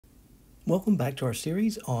Welcome back to our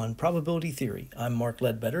series on probability theory. I'm Mark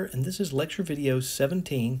Ledbetter, and this is lecture video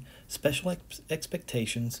 17, Special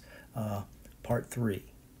Expectations, Part 3.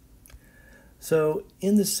 So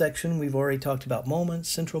in this section, we've already talked about moments,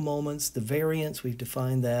 central moments, the variance, we've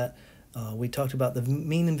defined that. We talked about the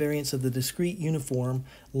mean and variance of the discrete uniform.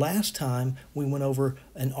 Last time, we went over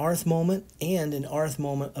an rth moment and an rth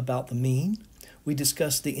moment about the mean. We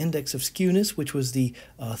discussed the index of skewness, which was the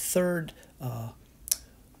third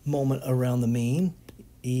moment around the mean,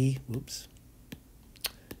 e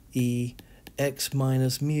x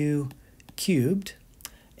minus mu cubed,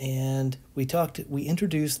 and we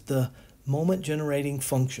introduced the moment generating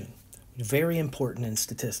function, very important in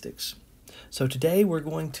statistics. So today we're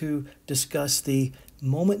going to discuss the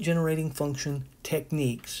moment generating function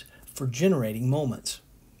techniques for generating moments.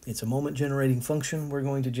 It's a moment generating function. We're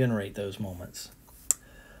going to generate those moments.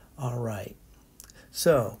 All right.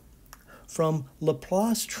 So from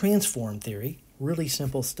Laplace transform theory, really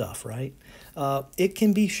simple stuff, right? It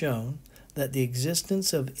can be shown that the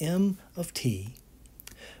existence of m of t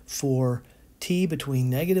for t between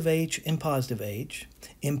negative h and positive h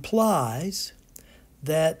implies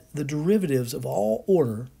that the derivatives of all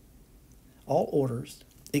orders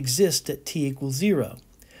exist at t equals 0.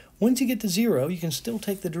 Once you get to 0, you can still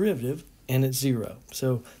take the derivative and it's 0.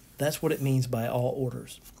 So that's what it means by all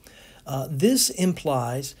orders. This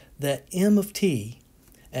implies that m of t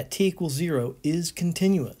at t equals 0 is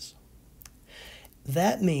continuous.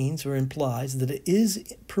 That means or implies that it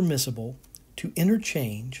is permissible to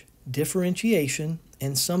interchange differentiation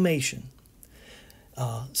and summation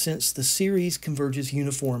since the series converges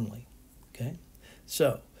uniformly. Okay?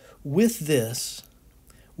 So with this,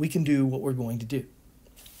 we can do what we're going to do.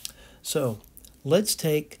 So let's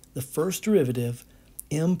take the first derivative,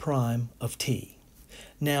 m prime of t.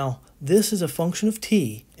 Now, this is a function of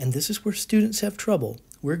t, and this is where students have trouble.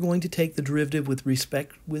 We're going to take the derivative with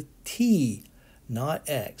respect with t, not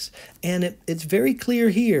x. And it's very clear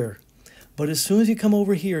here, but as soon as you come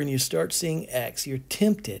over here and you start seeing x, you're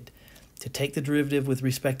tempted to take the derivative with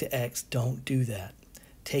respect to x. Don't do that.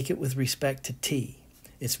 Take it with respect to t.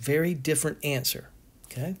 It's a very different answer,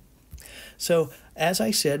 okay? So, as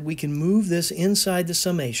I said, we can move this inside the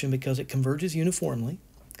summation because it converges uniformly.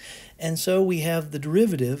 And so we have the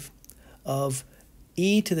derivative of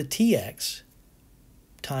e to the tx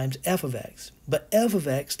times f of x. But f of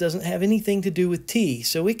x doesn't have anything to do with t,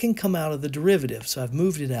 so it can come out of the derivative. So I've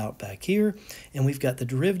moved it out back here, and we've got the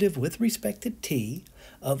derivative with respect to t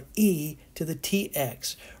of e to the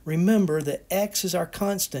tx. Remember that x is our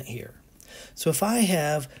constant here. So if I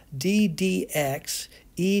have d dx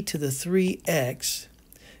e to the 3x,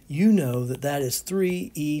 you know that that is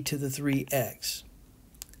 3e to the 3x.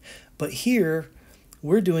 But here,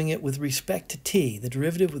 we're doing it with respect to t, the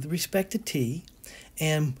derivative with respect to t,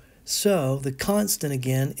 and so the constant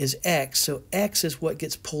again is x, so x is what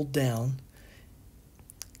gets pulled down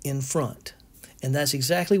in front. And that's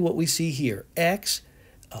exactly what we see here, x,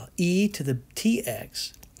 e to the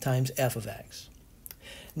tx times f of x.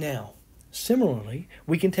 Now, similarly,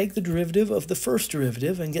 we can take the derivative of the first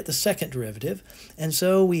derivative and get the second derivative, and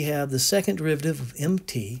so we have the second derivative of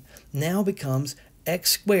mt now becomes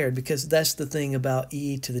x squared, because that's the thing about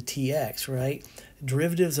e to the tx, right?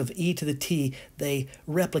 Derivatives of e to the t, they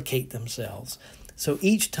replicate themselves. So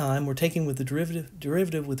each time we're taking with the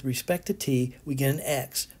derivative with respect to t, we get an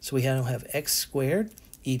x. So we now have x squared,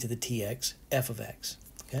 e to the tx, f of x,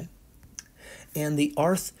 okay? And the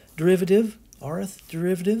rth derivative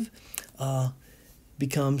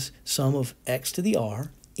becomes sum of x to the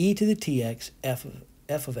r, e to the tx, f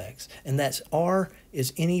of x. And that's r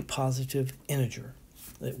is any positive integer.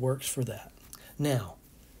 It works for that. Now,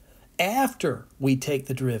 after we take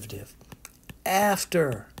the derivative,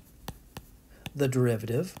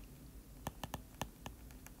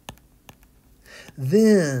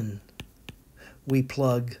 then we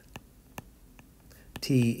plug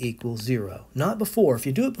t equals 0. Not before. If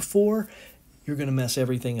you do it before, you're going to mess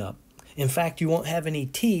everything up. In fact, you won't have any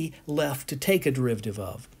t left to take a derivative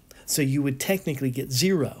of. So you would technically get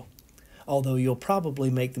 0, although you'll probably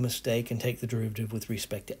make the mistake and take the derivative with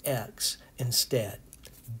respect to x instead.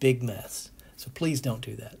 Big mess. So please don't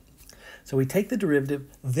do that. So we take the derivative,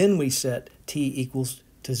 then we set t equals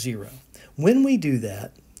to 0. When we do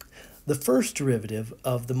that, the first derivative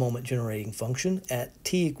of the moment generating function at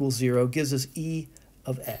t equals 0 gives us e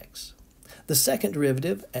of x. The second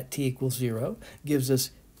derivative at t equals 0 gives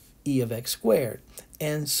us e of x squared,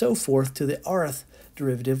 and so forth to the rth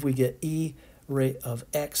derivative, we get e of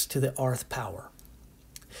x to the rth power.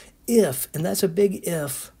 If, and that's a big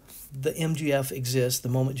if, the MGF exists, the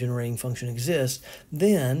moment generating function exists,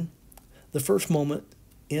 then the first moment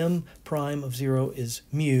m prime of 0 is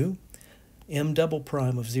mu, m double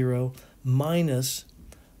prime of 0 minus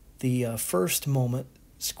the first moment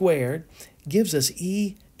squared gives us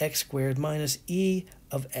ex squared minus e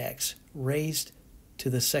of x raised to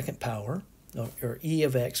the second power, or e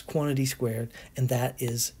of x quantity squared, and that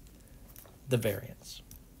is the variance.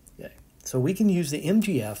 Okay. So we can use the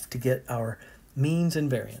MGF to get our means and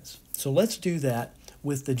variance. So let's do that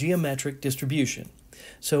with the geometric distribution.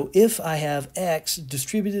 So if I have x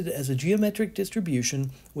distributed as a geometric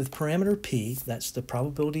distribution with parameter p, that's the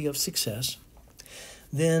probability of success,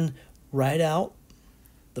 then write out,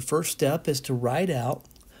 the first step is to write out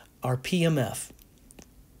our PMF.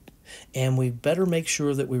 And we better make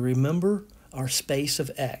sure that we remember our space of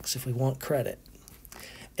x if we want credit.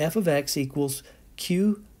 F of x equals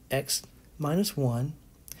qx minus 1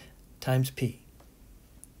 times p.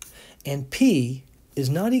 And p is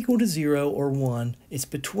not equal to 0 or 1. It's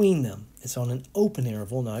between them. It's on an open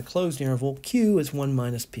interval, not a closed interval. Q is 1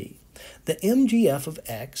 minus p. The MGF of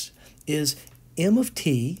x is m of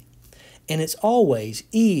t, and it's always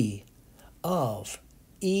e of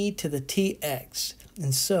e to the tx.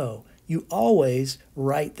 And so you always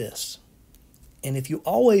write this. And if you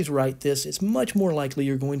always write this, it's much more likely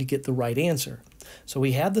you're going to get the right answer. So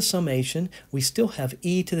we have the summation. We still have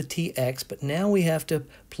e to the tx, but now we have to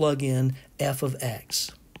plug in f of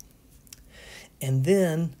x. And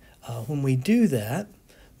then when we do that,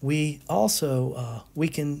 we also we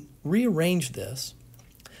can rearrange this.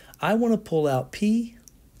 I want to pull out p,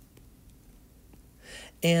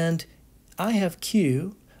 and I have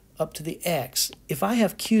q up to the x. If I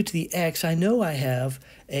have q to the x, I know I have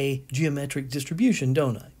a geometric distribution,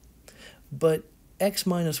 don't I? But x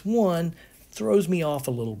minus 1 throws me off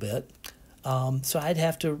a little bit. So I'd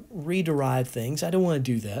have to rederive things. I don't want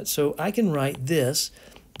to do that. So I can write this.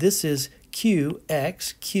 This is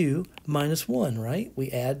qx, q minus 1, right?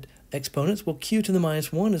 We add exponents. Well, q to the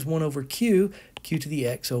minus 1 is 1 over q, q to the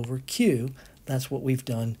x over q. That's what we've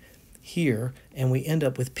done here. And we end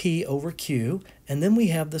up with p over q. And then we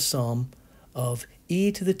have the sum of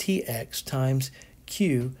e to the tx times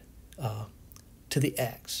q to the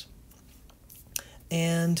x.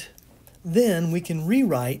 And then we can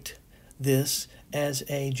rewrite this as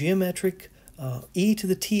a geometric e to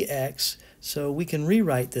the tx. So we can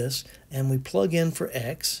rewrite this, and we plug in for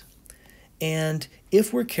x. And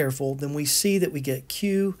if we're careful, then we see that we get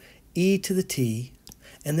q e to the t,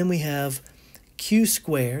 and then we have q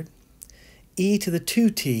squared e to the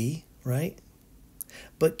 2t, right?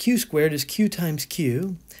 But q squared is q times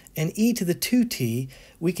q, and e to the 2t,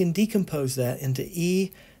 we can decompose that into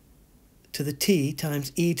e to the t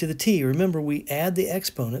times e to the t. Remember, we add the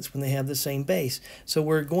exponents when they have the same base. So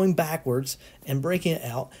we're going backwards and breaking it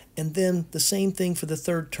out, and then the same thing for the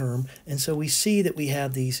third term. And so we see that we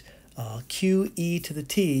have these q e to the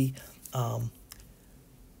t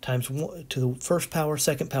times 1 to the first power,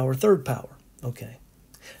 second power, third power. Okay.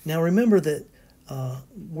 Now remember that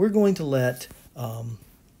we're going to let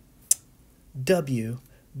w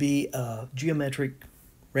be a geometric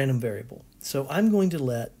random variable. So I'm going to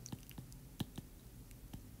let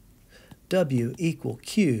w equal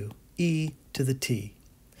q e to the t.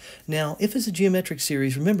 Now, if it's a geometric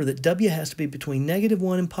series, remember that w has to be between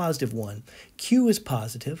 -1 and +1. Q is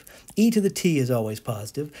positive. E to the t is always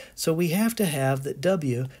positive. So we have to have that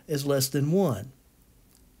w is less than 1.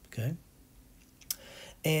 Okay?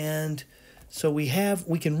 And so we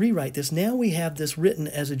can rewrite this. Now we have this written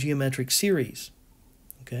as a geometric series.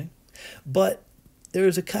 Okay? But there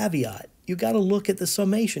is a caveat. You got to look at the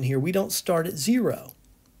summation here. We don't start at 0.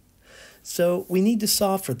 So we need to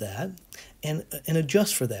solve for that and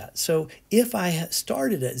adjust for that. So if I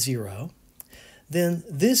started at 0, then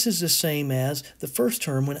this is the same as the first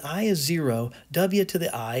term. When I is 0, w to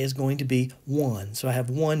the I is going to be 1. So I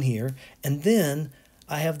have 1 here. And then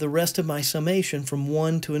I have the rest of my summation from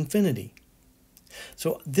 1 to infinity.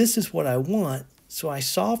 So this is what I want. So I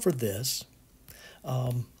solve for this.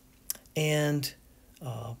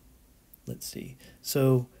 Let's see.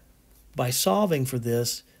 So by solving for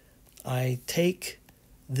this, I take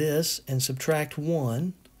this and subtract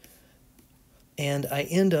 1, and I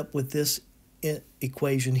end up with this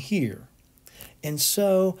equation here. And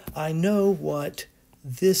so I know what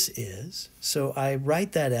this is. So I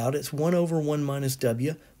write that out. It's 1 over 1 minus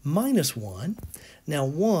w minus 1. Now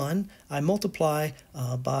 1, I multiply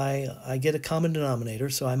I get a common denominator,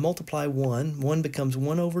 so I multiply 1. 1 becomes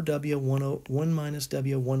 1 over w, 1 minus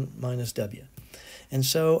w, 1 minus w. And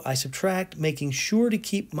so I subtract, making sure to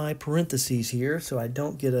keep my parentheses here so I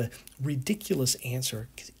don't get a ridiculous answer,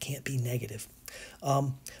 because it can't be negative.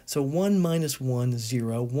 So 1 minus 1 is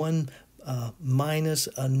 0. 1 minus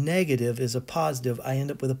a negative is a positive, I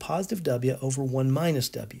end up with a positive W over 1 minus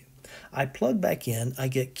W. I plug back in, I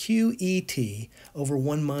get QET over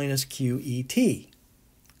 1 minus QET.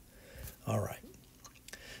 All right.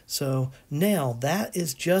 So now that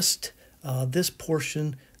is just this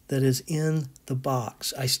portion that is in the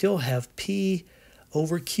box. I still have P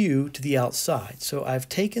over Q to the outside. So I've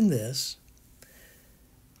taken this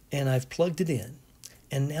and I've plugged it in.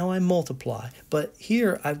 And now I multiply. But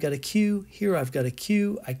here I've got a Q, here I've got a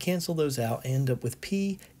Q. I cancel those out. I end up with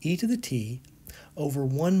P e to the T over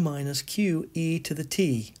 1 minus Q e to the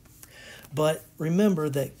T. But remember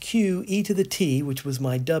that Q e to the T, which was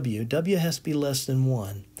my W, W has to be less than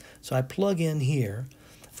 1. So I plug in here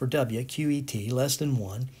for W, QET, less than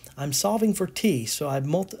 1. I'm solving for T, so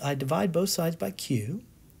I divide both sides by Q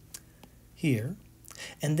here.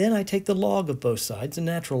 And then I take the log of both sides, a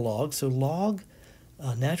natural log. So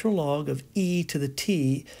natural log of e to the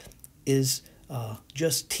T is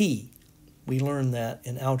just T. We learned that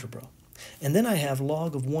in algebra. And then I have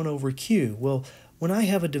log of 1 over Q. Well, when I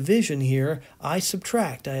have a division here, I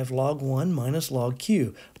subtract. I have log 1 minus log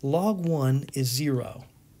Q. Log 1 is 0.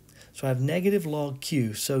 So I have negative log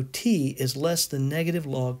Q. So T is less than negative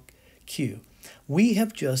log Q. We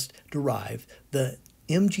have just derived the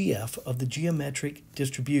MGF of the geometric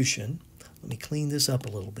distribution. Let me clean this up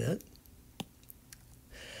a little bit.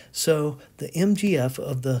 So the MGF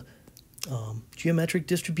of the geometric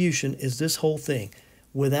distribution is this whole thing.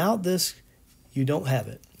 Without this, you don't have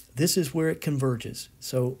it. This is where it converges.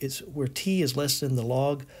 So it's where T is less than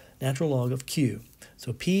the natural log of Q.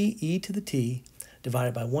 So P e to the T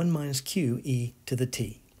divided by 1 minus Q e to the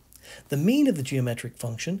T. The mean of the geometric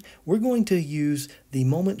function, we're going to use the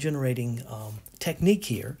moment generating technique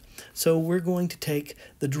here. So we're going to take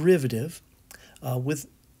the derivative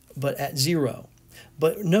but at 0.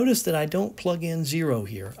 But notice that I don't plug in 0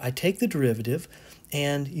 here. I take the derivative,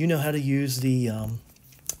 and you know how to use the,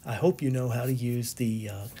 I hope you know how to use the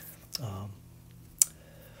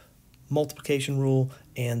multiplication rule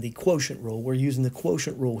and the quotient rule. We're using the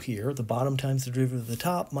quotient rule here, the bottom times the derivative of the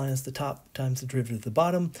top minus the top times the derivative of the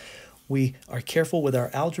bottom. We are careful with our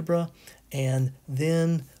algebra, and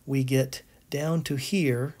then we get down to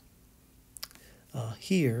here,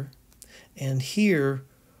 and here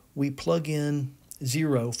we plug in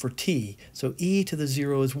 0 for T. So e to the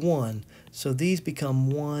 0 is 1. So these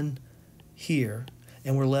become 1 here,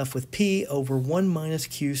 and we're left with P over 1 minus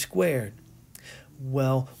Q squared.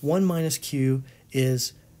 Well, 1 minus Q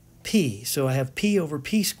is P. So I have P over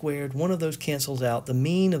P squared. One of those cancels out. The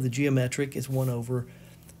mean of the geometric is 1 over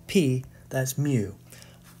P. That's mu.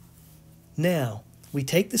 Now, we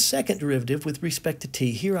take the second derivative with respect to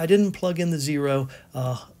T. Here, I didn't plug in the 0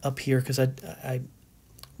 up here because I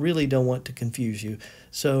really don't want to confuse you.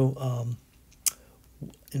 So,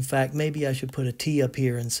 in fact, maybe I should put a T up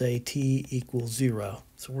here and say T equals 0.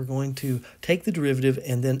 So we're going to take the derivative,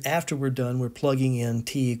 and then after we're done, we're plugging in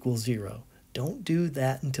T equals 0. Don't do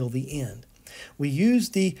that until the end. We use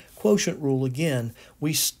the quotient rule again.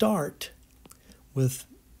 We start with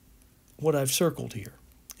what I've circled here,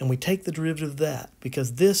 and we take the derivative of that,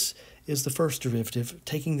 because this is the first derivative.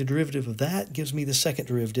 Taking the derivative of that gives me the second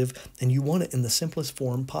derivative, and you want it in the simplest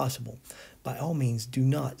form possible. By all means, do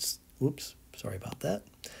not, whoops, sorry about that.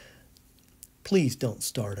 Please don't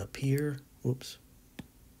start up here, whoops,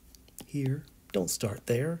 here. Don't start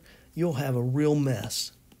there. You'll have a real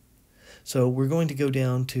mess. So we're going to go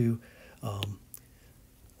down to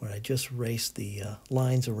where I just erased the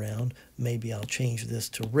lines around. Maybe I'll change this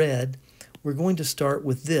to red. We're going to start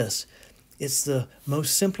with this. It's the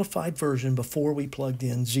most simplified version before we plugged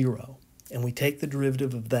in 0. And we take the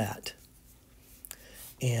derivative of that.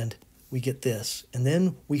 And we get this. And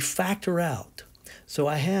then we factor out. So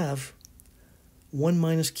I have 1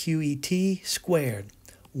 minus QET squared.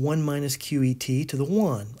 1 minus QET to the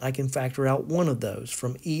 1. I can factor out one of those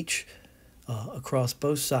from each across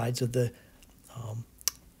both sides of the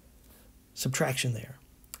subtraction there.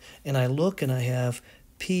 And I look and I have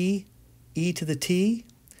P e to the T,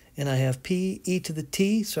 and I have P e to the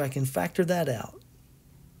T, so I can factor that out.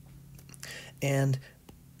 And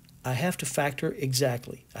I have to factor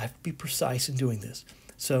exactly. I have to be precise in doing this.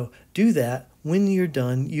 So do that. When you're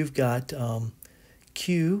done, you've got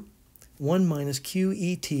Q, 1 minus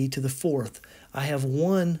QET to the 4th. I have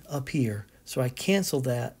 1 up here, so I cancel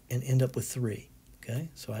that and end up with 3. Okay,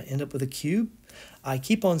 so I end up with a cube. I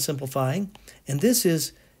keep on simplifying, and this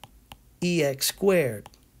is EX squared,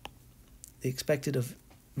 the expected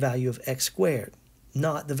value of x squared,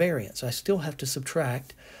 not the variance. I still have to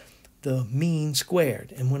subtract the mean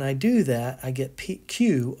squared, and when I do that, I get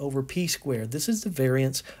Q over P squared. This is the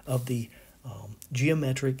variance of the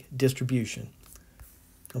geometric distribution.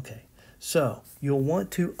 Okay, so you'll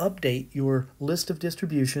want to update your list of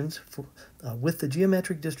distributions with the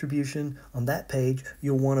geometric distribution on that page.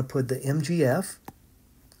 You'll want to put the MGF.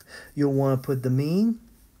 You'll want to put the mean.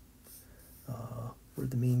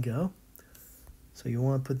 Where'd the mean go? So you'll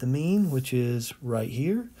want to put the mean, which is right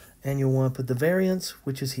here, and you'll want to put the variance,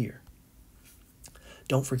 which is here.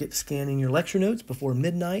 Don't forget to scan in your lecture notes before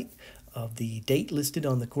midnight of the date listed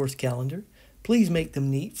on the course calendar. Please make them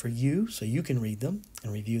neat for you so you can read them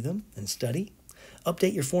and review them and study.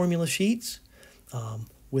 Update your formula sheets and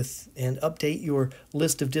update your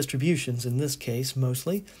list of distributions, in this case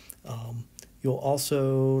mostly. You'll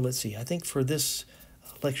also, let's see, I think for this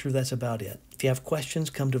lecture that's about it. If you have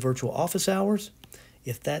questions, come to virtual office hours.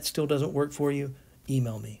 If that still doesn't work for you,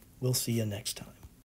 email me. We'll see you next time.